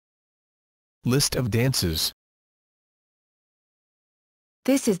List of dances.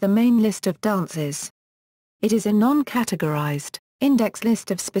 This is the main list of dances. It is a non-categorized, index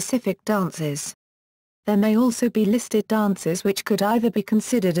list of specific dances. There may also be listed dances which could either be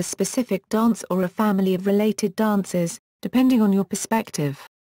considered a specific dance or a family of related dances, depending on your perspective.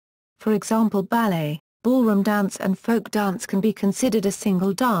 For example, ballet, ballroom dance and folk dance can be considered a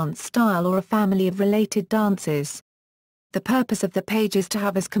single dance style or a family of related dances. The purpose of the page is to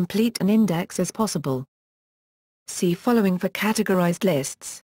have as complete an index as possible. See following for categorized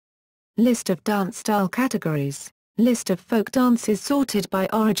lists. List of dance style categories, list of folk dances sorted by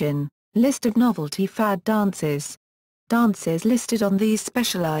origin, list of novelty fad dances. Dances listed on these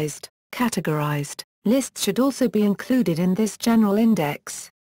specialized, categorized, lists should also be included in this general index.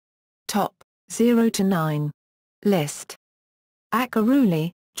 Top 0 to 9. List.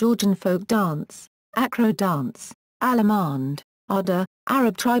 Akaruli, Georgian folk dance, Acro dance, Alamand, Oda,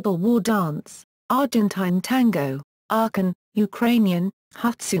 Arab tribal war dance, Argentine tango, Arkan, Ukrainian,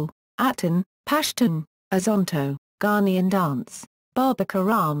 Hutsu, Atan, Pashtun, Azonto, Ghanaian dance,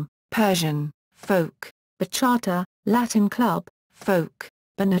 Barbakaram, Persian, folk, Bachata, Latin club, folk,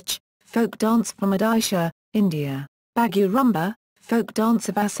 Banach, folk dance from Odisha, India, Bagurumba, folk dance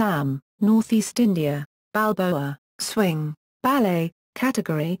of Assam, Northeast India, Balboa, swing, ballet,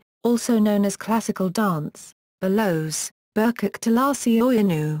 category, also known as classical dance, Belos, Berkuk Talasi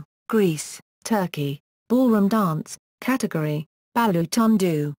Oyunu, Greece, Turkey, ballroom dance, category,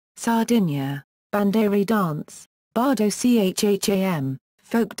 Balutundu, Sardinia, Bandari dance, Bardo Chham,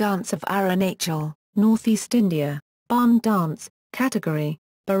 folk dance of Arunachal, Northeast India, Band dance, category,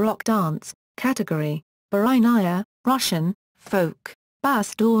 Baroque dance, category, Baranaya, Russian, folk,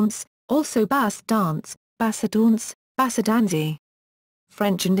 Bass dance, also Bass dance, Bassadance, Bassadanzi.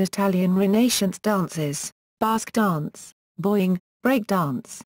 French and Italian Renaissance dances, Basque dance, boying, break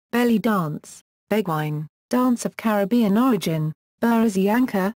dance, belly dance, Beguine, dance of Caribbean origin,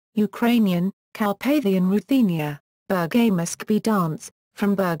 Berezyanka, Ukrainian, Carpathian Ruthenia, Bergamasque dance,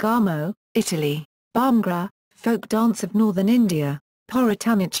 from Bergamo, Italy, Bhangra, folk dance of northern India,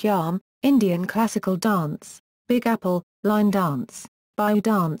 Puritanic Yam, Indian classical dance, Big Apple, line dance, Bayou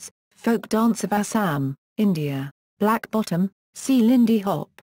dance, folk dance of Assam, India, Black Bottom, see Lindy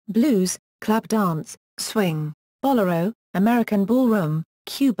Hop, blues, club dance, swing, bolero, American ballroom,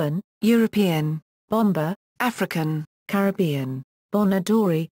 Cuban, European, bomba, African, Caribbean,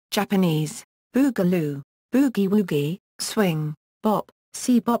 bonadori, Japanese, boogaloo, boogie-woogie, swing, bop,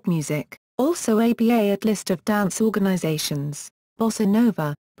 see bop music, also ABA at list of dance organizations, bossa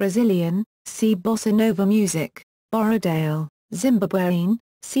nova, Brazilian, see bossa nova music, Borrowdale, Zimbabwean,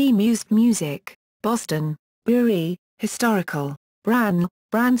 see mused music, Boston, Bury, historical,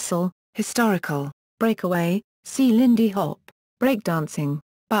 Bransell, historical, breakaway, see Lindy Hop, breakdancing,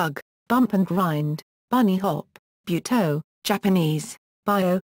 bug, bump and grind, bunny hop, buto, Japanese,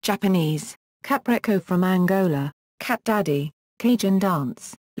 bio, Japanese, capreco from Angola, cat daddy, Cajun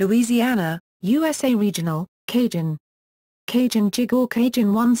dance, Louisiana, USA regional, Cajun jig or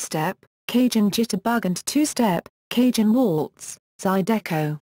Cajun one-step, Cajun jitterbug and two-step, Cajun waltz,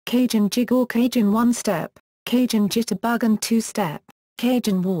 Zydeco, Cajun jig or Cajun one-step, Cajun jitterbug and two-step,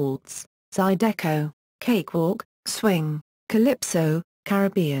 Cajun waltz, Zydeco, cakewalk, swing, calypso,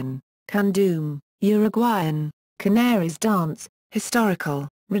 Caribbean, candoom, Uruguayan, Canaries dance, historical,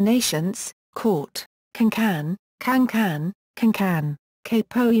 Renaissance, court, cancan,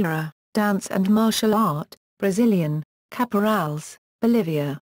 capoeira, dance and martial art, Brazilian, caporals,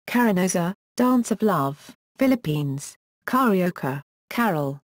 Bolivia, carinosa, dance of love, Philippines, carioca,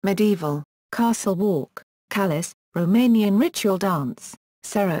 carol, medieval, castle walk, calis, Romanian ritual dance,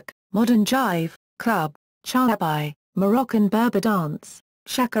 serak, modern jive, club, chalabai, Moroccan Berber dance,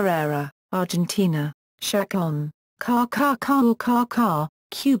 chacarera, Argentina, chacon, car or car,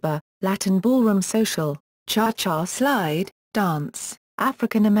 Cuba, Latin ballroom social, cha-cha slide, dance,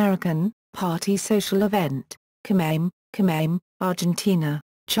 African American, party social event, Kamame, Argentina,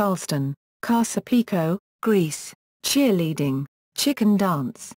 Charleston, Casa Pico, Greece, cheerleading, chicken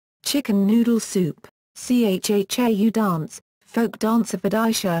dance, chicken noodle soup, chhau dance, folk dance of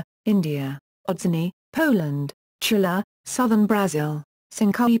Odisha, India, Odzany, Poland, Chula, southern Brazil,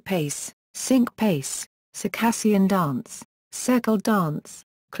 Sinkai pace, sink pace, Circassian dance, circle dance,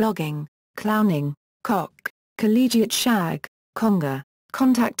 clogging, clowning, cock, collegiate shag, conga,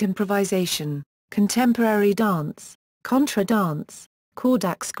 contact improvisation, contemporary dance, contra dance,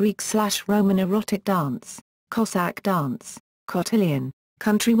 Cordac's Greek/Roman erotic dance, Cossack dance, cotillion,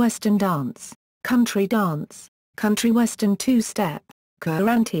 country western dance, country western two-step,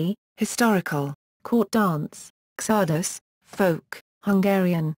 Kuranti, historical, court dance, Xardas, folk,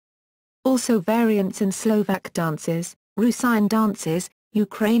 Hungarian, Also variants in Slovak dances, Rusine dances,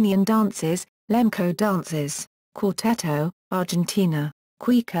 Ukrainian dances, Lemko dances, Quarteto, Argentina,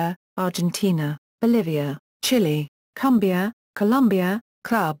 Cuica, Argentina, Bolivia, Chile, Cumbia, Colombia,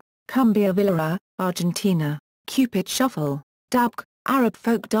 Club, Cumbia Villera, Argentina, Cupid Shuffle, Dabk, Arab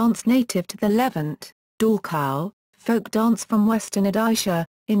folk dance native to the Levant, Dorkau, folk dance from Western Odisha,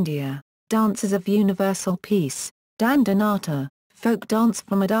 India, dances of universal peace, Dandanata, folk dance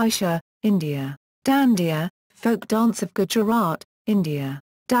from Odisha, India, Dandiya, folk dance of Gujarat, India,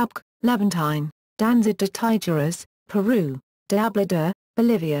 Dabk, Levantine, Danza de Tijeras, Peru, Diablada,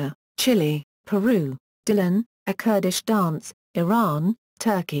 Bolivia, Chile, Peru, Dilan, a Kurdish dance, Iran,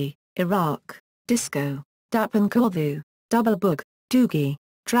 Turkey, Iraq, Disco, Dapan Kodhu, Double Book, Dugi,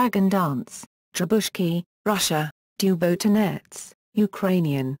 Dragon Dance, Drabushki, Russia, Dubotanets,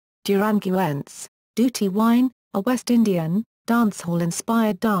 Ukrainian, Duranguense, Duty Wine, a West Indian,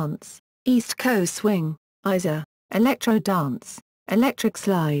 dancehall-inspired dance, East Coast Swing, Isa, Electro Dance, Electric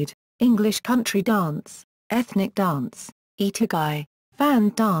Slide, English Country Dance, Ethnic Dance, Itagai, Fan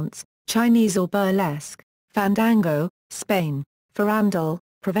Dance, Chinese or Burlesque, Fandango, Spain, Farandal,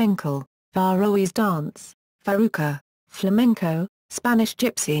 Provencal, Faroese Dance, Faruca, Flamenco, Spanish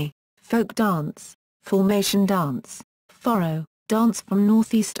Gypsy, Folk Dance, Formation Dance, Forró, dance from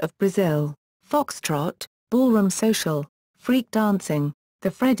northeast of Brazil, Foxtrot, Ballroom Social, Freak Dancing,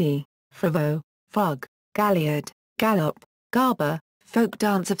 the Freddy, Fravo, Frog, Galliard, Gallop, Garba, Folk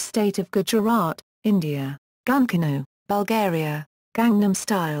Dance of State of Gujarat, India, Gunkano, Bulgaria, Gangnam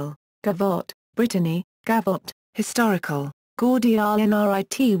Style, Gavot, Brittany, Gavot, Historical, Gaudiya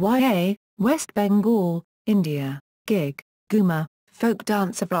Nritya, West Bengal, India, Gig, Guma, Folk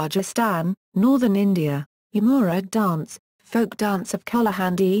Dance of Rajasthan, Northern India, Yamura Dance, Folk Dance of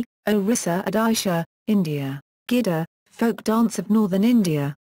Kalahandi, Orissa Odisha, India, Gidda, Folk Dance of Northern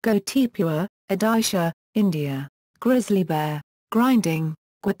India, Gotipua, Odisha, India, Grizzly Bear, Grinding,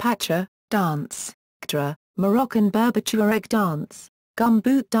 Guapacha, Dance, Gdra, Moroccan Berber Tuareg Dance,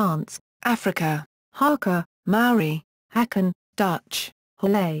 Gumboot Dance, Africa, Haka, Maori, Hakan, Dutch,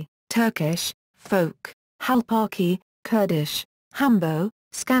 Hole, Turkish, Folk, Halpaki, Kurdish, Hambo,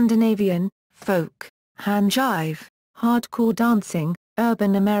 Scandinavian, Folk, Hanjive, Hardcore Dancing,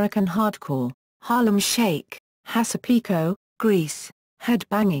 Urban American Hardcore, Harlem Shake, Hasapiko, Greece,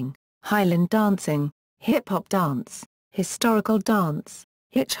 Headbanging, Highland Dancing, Hip-Hop Dance, Historical Dance,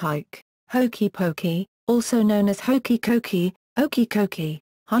 Hitchhike, Hokey Pokey, also known as Hokey Koki, Okie Koki,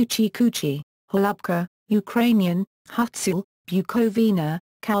 Hoochie Coochie, Holubka, Ukrainian, Hutsul, Bukovina,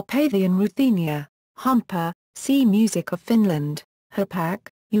 Carpathian Ruthenia, Humpa, Sea Music of Finland, Hopak,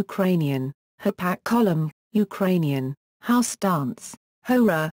 Ukrainian, Hopak Column, Ukrainian, House Dance,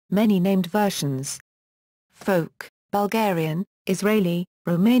 Hora, many named versions. Folk, Bulgarian, Israeli,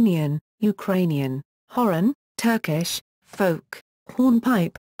 Romanian, Ukrainian, Horan, Turkish, Folk,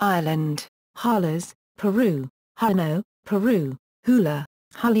 Hornpipe, Ireland, Halas, Peru, Hano, Peru, Hula,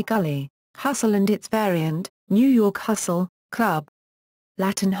 Hully-Gully, Hustle and its variant, New York Hustle, Club.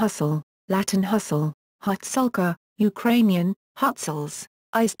 Latin Hustle, Hutsulka, Ukrainian, Hutsels,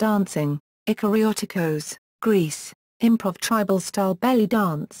 Ice Dancing, Ikariotikos, Greece, Improv Tribal-style belly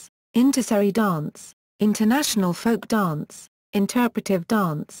dance, Intercary dance, International folk dance, Interpretive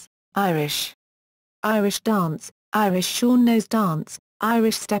dance, Irish. Irish dance, Irish shorn-nose dance,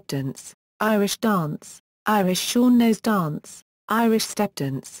 Irish step dance, Irish dance, Irish shorn-nose dance, Irish step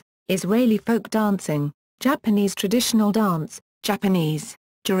dance, Israeli folk dancing, Japanese traditional dance, Japanese,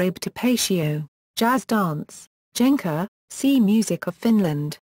 Jarabe Tapatio, jazz dance, Jenka, Sea Music of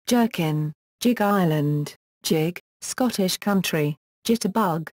Finland, Jerkin, Jig Ireland, Jig, Scottish country,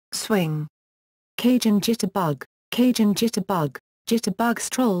 Jitterbug, swing. Cajun jitterbug, Jitterbug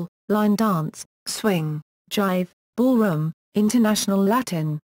stroll, line dance, swing, jive, ballroom, international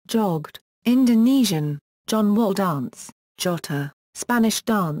Latin, jogged, Indonesian, John Wall dance, Jota, Spanish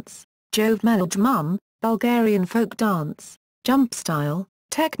dance, Jove Meldrum, Bulgarian folk dance, jump style,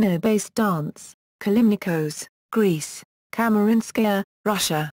 techno-based dance, Kalimnikos, Greece, Kamarinskaya,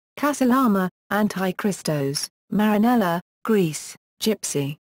 Russia, Kasalama, Antichristos, Marinella, Greece,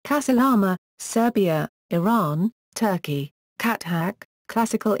 Gypsy, Kasalama, Serbia, Iran, Turkey, Kathak,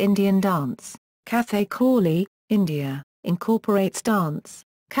 classical Indian dance, Kathay Kauli, India, incorporates dance,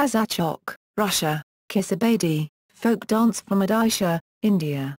 Kazachok, Russia, Kisabadi, folk dance from Odisha,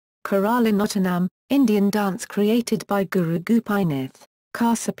 India, Karalinottanam, Indian dance created by Guru Gopinath,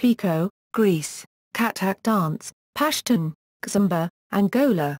 Kasapiko, Greece, Kathak dance, Pashtun, Kazumba,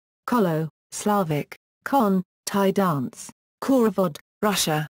 Angola, Kolo, Slavic, Kon, Thai dance, Khorovod,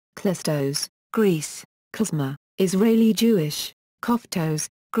 Russia, Klistos, Greece, Klezmer, Israeli Jewish, Koftos,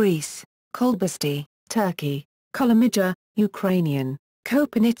 Greece, Kolbasti, Turkey, Kolomidja, Ukrainian,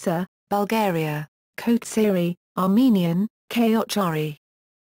 Kopanitsa, Bulgaria, Kotsiri, Armenian, Kochari.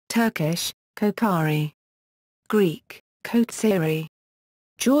 Turkish, Kokari. Greek, Kotsiri.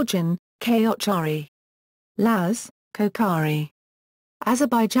 Georgian, Kochari. Laz, Kokari.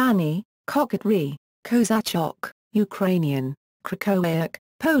 Azerbaijani, Kokatri, Kozachok, Ukrainian, Krakowiak,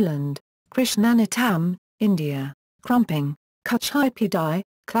 Poland, Krishnanatam, India, Krumping, Kuchipidai,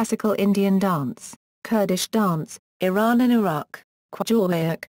 Classical Indian dance, Kurdish dance, Iran and Iraq,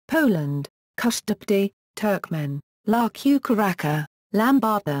 Kwajowayak, Poland, Kushdapdi, Turkmen, La Kukaraka,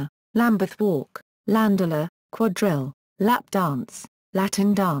 Lambada, Lambeth walk, Landala, Quadrille, Lap dance,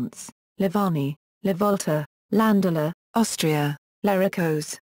 Latin dance, Lavani, Lavolta, Landala, Austria,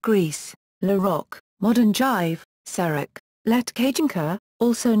 Lerikos, Greece, Larok, Modern Jive, Serik, Letkajenka,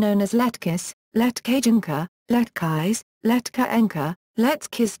 also known as Letkis, Letkajenka, Letkais, Letkaenka,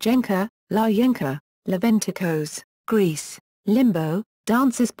 Letskizjenka, Layenka, Leventikos, Greece, Limbo,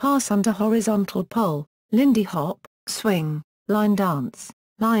 dances pass under horizontal pole, Lindy hop, swing, line dance,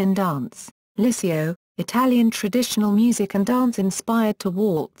 lion dance, Liscio, Italian traditional music and dance inspired to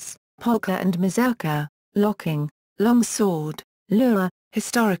waltz, polka and mazurka, locking, long sword, lura,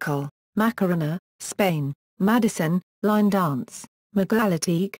 historical, Macarena, Spain, Madison, line dance,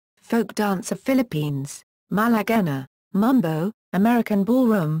 Magalatig, folk dance of Philippines, Malagana, Mumbo, American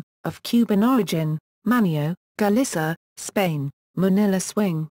ballroom, of Cuban origin, Manio, Galicia, Spain, Manila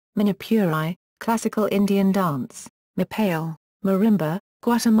swing, Manipuri, classical Indian dance, Mapale, Marimba,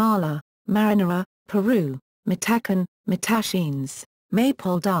 Guatemala, Marinera, Peru, Matacan, Matashines,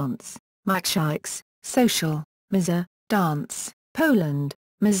 Maypole dance, Makshiks, social, Maza, dance, Poland,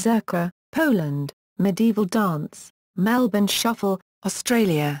 Mazurka, Poland, medieval dance, Melbourne shuffle,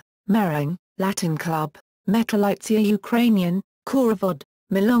 Australia, Meringue, Latin club, Metrolitsia Ukrainian, Khorovod,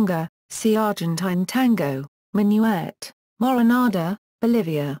 Milonga, see Argentine tango, Minuet, Moronada,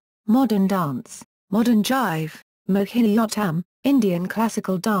 Bolivia, modern dance, modern jive, Mohiniyattam, Indian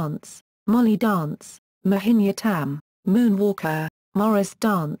classical dance, Molly dance, Mohiniyattam, moonwalker, Morris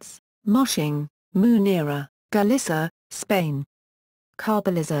dance, moshing, moonera, Galicia, Spain.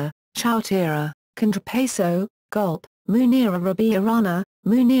 Karbaliza, Choutira, Contrapeso, Gulp, Munira Rabiarana,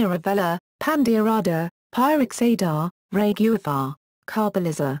 Munira Vela, Pandiarada, Pyrexadar, Reguifar,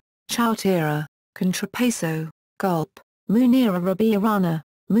 Karbaliza, Choutira, Contrapeso, Gulp, Munira Rabiarana,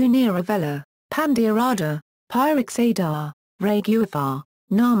 Munira Vela, Pandiarada, Pyrexadar, Reguifar,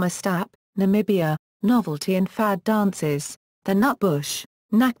 Namastap, Namibia, novelty and fad dances, the Nutbush,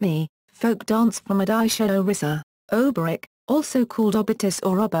 Nakni, folk dance from Odisha Orissa, Oberik, also called Obitus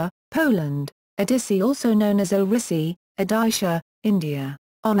or Oba, Poland, Odissi also known as Orissi, Odisha, India,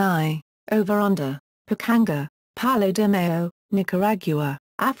 Onai, Over-under, Pukanga, Palo de Mayo, Nicaragua,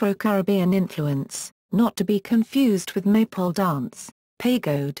 Afro-Caribbean influence, not to be confused with Maypole dance,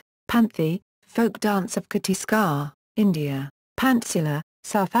 Pagode, Panthi, folk dance of Katiskar, India, Pantsila,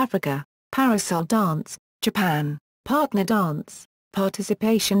 South Africa, Parasol dance, Japan, partner dance,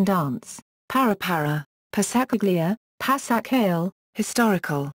 participation dance, Parapara, Passacaglia, Passacale,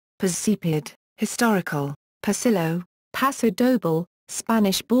 historical, Passipid, historical, Pasillo, Paso Doble,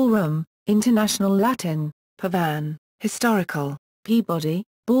 Spanish ballroom, international Latin, Pavan, historical, Peabody,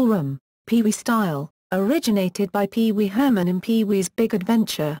 ballroom, Pee-wee style, originated by Pee Wee Herman in Pee-wee's Big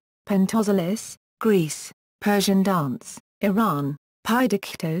Adventure, Pentosalis, Greece, Persian dance, Iran,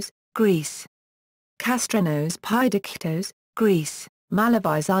 Paidekitos, Greece. Kastrenos Paidekitos, Greece,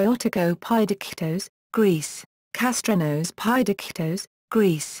 Malavai Zyotiko Paidekitos, Greece, Kastrenos Paidekitos,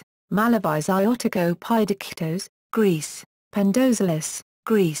 Greece, Malavai Zyotiko Paidekitos, Greece, Pendosalis,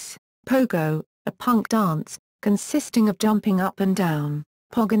 Greece, Pogo, a punk dance, consisting of jumping up and down,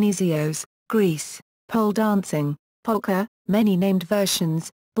 Pogonesios, Greece, pole dancing, polka, many named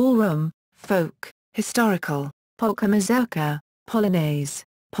versions, ballroom, folk, historical, polka mazurka, polonaise,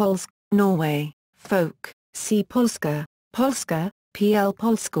 Polsk, Norway, folk, see Polska, Polska, PL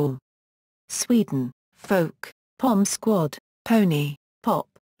Polsko. Sweden, folk, pom squad, pony, pop,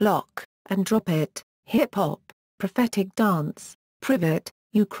 lock, and drop it, hip-hop, prophetic dance, privet,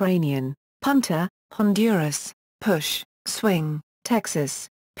 Ukrainian, punter, Honduras, push, swing, Texas,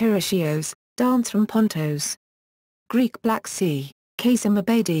 Pirishios, dance from Pontos. Greek Black Sea,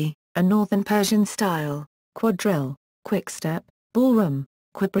 Kasim-Abedi, a northern Persian style, quadrille, quickstep, ballroom,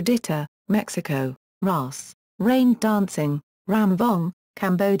 quibradita, Mexico, Ras, rain dancing, Ramvong,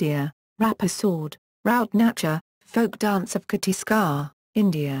 Cambodia, Rapasword, Rout Nacha, folk dance of Katiskar,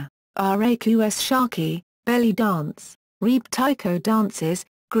 India, Raqs Sharki, belly dance, Reeb Taiko dances,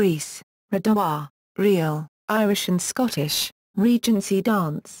 Greece, Radawa, Real, Irish and Scottish, Regency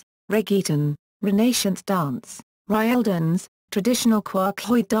dance, reggaeton, Renaissance dance, Ryldans, traditional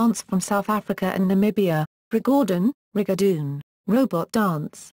Kwakhoi dance from South Africa and Namibia, Rigaudon, Rigadoon, robot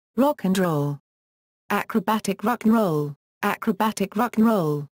dance, rock and roll. Acrobatic rock and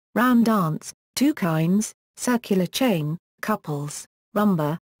roll, round dance, two kinds, circular chain, couples,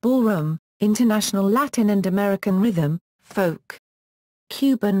 rumba, ballroom, international Latin and American rhythm, folk.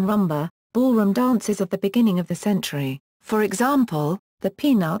 Cuban rumba, ballroom dances of the beginning of the century, for example, the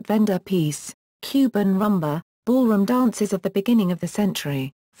peanut vendor piece. Cuban rumba, ballroom dances of the beginning of the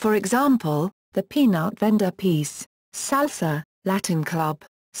century, for example, the peanut vendor piece. Salsa, Latin club,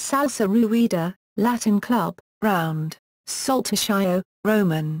 salsa rueda, Latin club, round. Saltashio,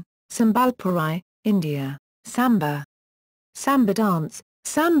 Roman, Sambalpurai, India, samba. Samba dance,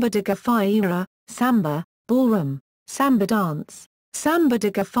 samba de gafieira, samba, ballroom, samba dance, samba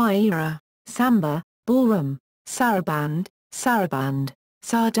de gafieira, samba, ballroom. Saraband,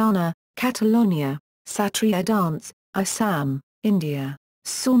 Sardana, Catalonia, Satria dance, Assam, India.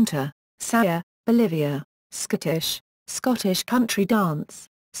 Saunter, Saya, Bolivia. Scottish country dance,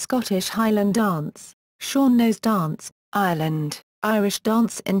 Scottish Highland dance, Sean Nose dance, Ireland, Irish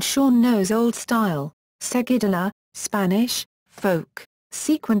dance and Sean Nose old style. Seguidilla, Spanish, folk,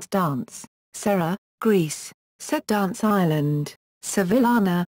 sequence dance, Serra, Greece. Set dance Ireland,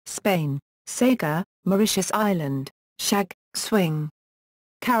 Sevillana, Spain. Sega, Mauritius Island. Shag, swing.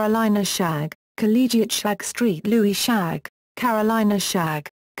 Carolina shag, collegiate shag. Street Louis shag, Carolina shag,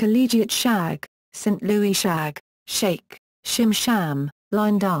 collegiate shag. St. Louis shag, shake, shim sham,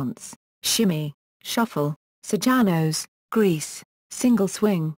 line dance, shimmy, shuffle. Sejanos, Greece. Single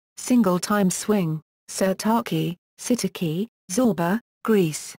swing, single time swing. Sirtaki, Sitaki, Zorba,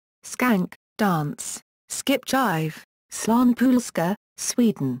 Greece. Skank, dance. Skip jive, Slanpulska,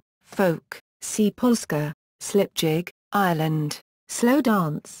 Sweden. Folk, C. Polska. Slipjig, Ireland. Slow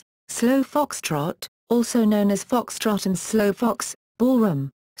dance, slow foxtrot, also known as foxtrot and slow fox.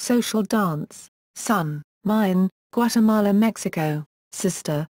 Ballroom, social dance. Sun, Mayan, Guatemala, Mexico.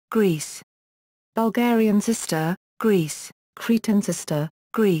 Sister, Greece. Bulgarian sister, Greece. Cretan sister,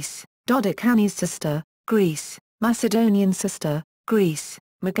 Greece. Dodecanese sister, Greece. Macedonian sister, Greece.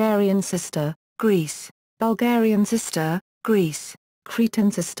 Megarian sister, Greece. Bulgarian sister, Greece.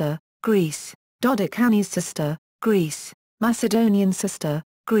 Cretan sister, Greece. Dodecanese sister, Greece. Macedonian sister,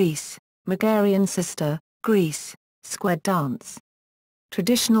 Greece. Megarian sister, Greece. Square dance.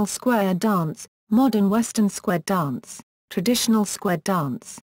 Traditional square dance, modern western square dance. Traditional square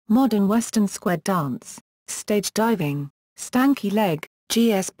dance, modern western square dance. Stage diving, stanky leg,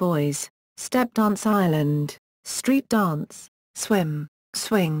 GS boys. Step dance Ireland. Street dance, swim,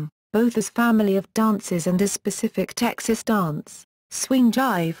 swing, both as family of dances and as specific Texas dance. Swing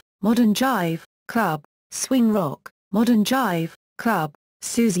jive, modern jive, club. Swing rock, modern jive, club.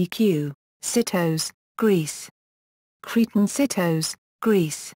 Suzy Q. Sitos, Greece. Cretan sitos,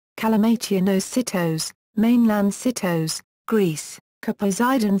 Greece. Kalamatianos sitos, mainland sitos, Greece.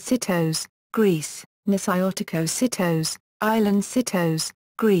 Kaposeidon sitos, Greece. Nisiotikos sitos, island sitos,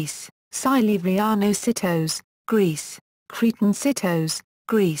 Greece. Silivriano sitos, Greece. Cretan sitos,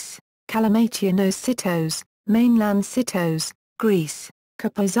 Greece. Kalamatianos sitos, mainland sitos, Greece.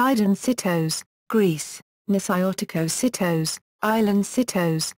 Kaposeidon sitos, Greece. Nisiotikos sitos, island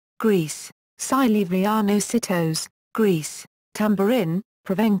sitos, Greece. Silivriano sitos, Greece. Tambourine,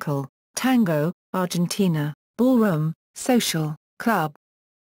 Provencal, tango, Argentina. Ballroom, social, club.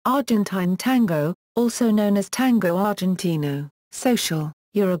 Argentine tango, also known as tango argentino, social.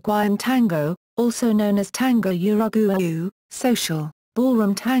 Uruguayan tango, also known as tango uruguayo, social.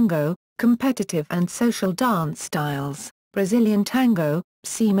 Ballroom tango, competitive and social dance styles. Brazilian tango,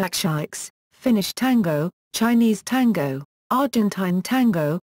 Simakshiks. Finnish tango, Chinese tango. Argentine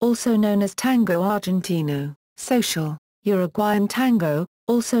tango, also known as tango argentino, social. Uruguayan tango,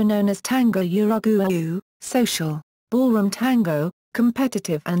 also known as tango uruguayo, social. Ballroom tango,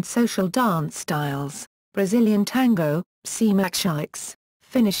 competitive and social dance styles. Brazilian tango, Simakshiks.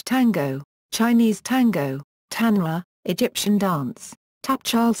 Finnish tango, Chinese tango. Tanra, Egyptian dance. Tap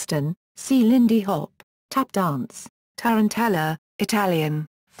Charleston, see Lindy Hop. Tap dance. Tarantella, Italian,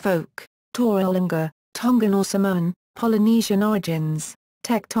 folk. Tauranga, Tongan or Samoan, Polynesian origins.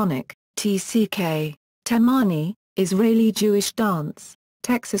 Tectonic, TCK. Temani, Israeli Jewish dance.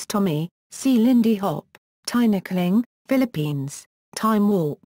 Texas Tommy, see Lindy Hop. Tinakling, Philippines. Time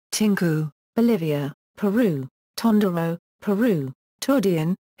Warp, Tinku, Bolivia, Peru. Tondero, Peru.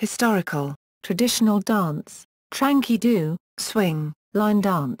 Tudian, historical, traditional dance. Tranky-do, swing, line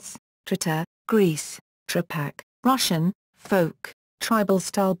dance. Trita, Greece. Tripak, Russian, folk. Tribal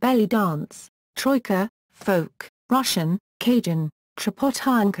style belly dance. Troika, folk, Russian. Cajun,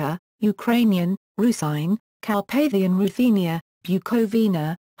 Trapotyanka, Ukrainian, Rusine, Carpathian Ruthenia,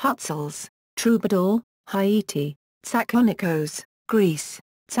 Bukovina, Hutzels, Troubadour, Haiti, Tsakonikos, Greece,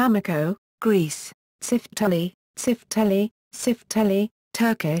 Tsamiko, Greece, Tsifteli, Tsifteli,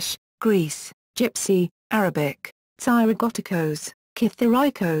 Turkish, Greece, Gypsy, Arabic, Tsyragotikos,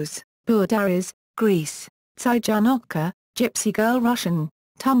 Kithyrikos, Burdaris, Greece, Tsyjanokka, Gypsy Girl Russian,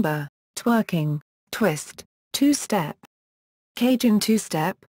 Tumba, Twerking, Twist, Two-Step. Cajun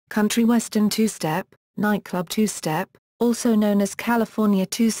Two-Step, Country Western Two-Step, Nightclub Two-Step, also known as California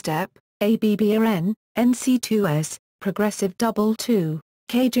Two-Step, ABBRN, NC2S, Progressive Double Two,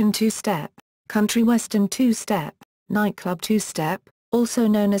 Cajun Two-Step, Country Western Two-Step, Nightclub Two-Step, also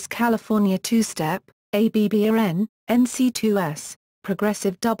known as California Two-Step, ABBRN, NC2S,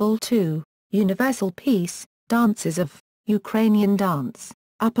 Progressive Double Two, Universal Peace, Dances of, Ukrainian dance,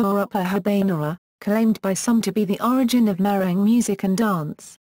 Upper Habanera, claimed by some to be the origin of merengue music and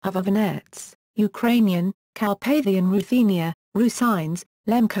dance, Havavanets, Ukrainian, Carpathian Ruthenia, Rusines,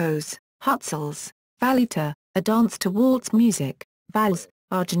 Lemkos, Hutzels, Valita, a dance to waltz music, Vals,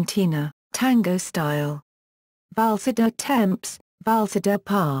 Argentina, tango style. Valsa de Temps, Valsa de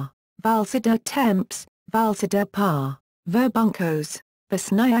Pas, Valsa de Temps, Valsa de Pas, Verbunkos,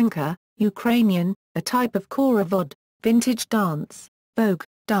 Vesnyanka, Ukrainian, a type of khorovod, vintage dance, Vogue,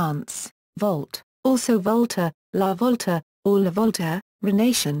 dance, Volt, also Volta, La Volta, or La Volta,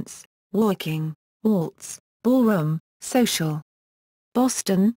 Renaissance, Walking, Waltz, Ballroom, Social.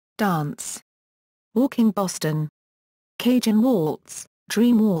 Boston, dance. Walking Boston. Cajun Waltz,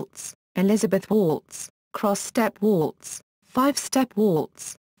 Dream Waltz, Elizabeth Waltz, Cross-Step Waltz, Five-Step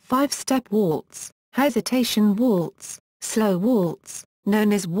Waltz, Five-Step Waltz, Hesitation Waltz, Slow Waltz,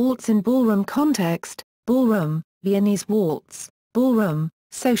 known as waltz in ballroom context, Ballroom, Viennese Waltz, Ballroom,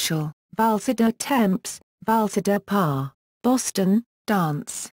 Social, Valsa de Temps, Valsa de Pas, Boston,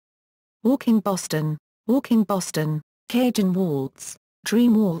 dance. Walking Boston, Cajun Waltz,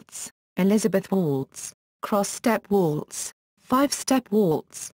 Dream Waltz, Elizabeth Waltz, Cross-Step Waltz, Five-Step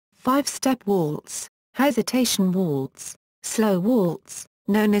Waltz, Five-Step Waltz, Hesitation Waltz, Slow Waltz,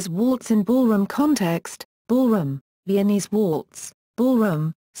 known as waltz in ballroom context, Ballroom, Viennese Waltz,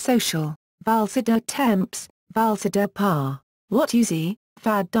 Ballroom, Social, Valsa de Temps, Valsa de Pas, Watusi,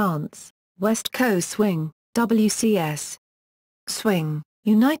 Fad Dance, West Coast Swing, WCS. Swing,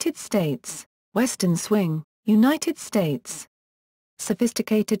 United States, Western Swing, United States.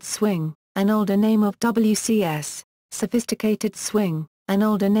 Sophisticated Swing, an older name of WCS, Sophisticated Swing, an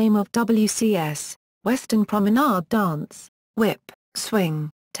older name of WCS, Western Promenade Dance, Whip, Swing,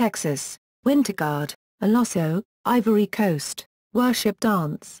 Texas, Winterguard, Aloso, Ivory Coast, Worship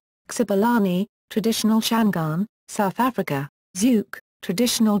Dance, Xibalani, Traditional Shangaan, South Africa, Zouk,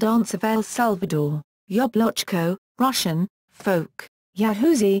 Traditional Dance of El Salvador, Yoblochko, Russian, Folk,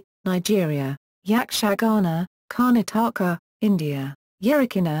 Yahuzi, Nigeria, Yakshagana, Karnataka, India,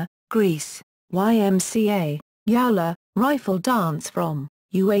 Yerikina, Greece, YMCA, Yaula, Rifle Dance from,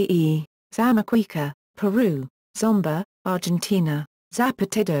 UAE, Zamaquica, Peru, Zomba, Argentina,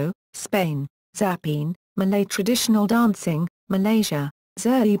 Zapateado, Spain, Zapine, Malay Traditional Dancing, Malaysia,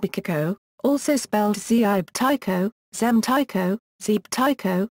 Zerbikiko, also spelled Zeibtaiko, Zemtaiko,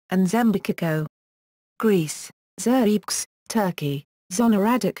 Zeebtaiko, and Zembikiko. Greece, Zerbks, Turkey,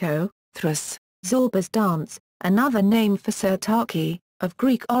 Zonaradiko, Thrace, Zorba's dance, another name for Sirtaki, of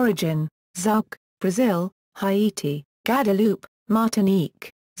Greek origin, Zouk, Brazil, Haiti, Guadeloupe, Martinique,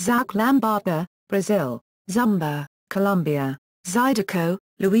 Zouk Lambada, Brazil, Zumba, Colombia, Zydeco,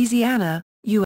 Louisiana,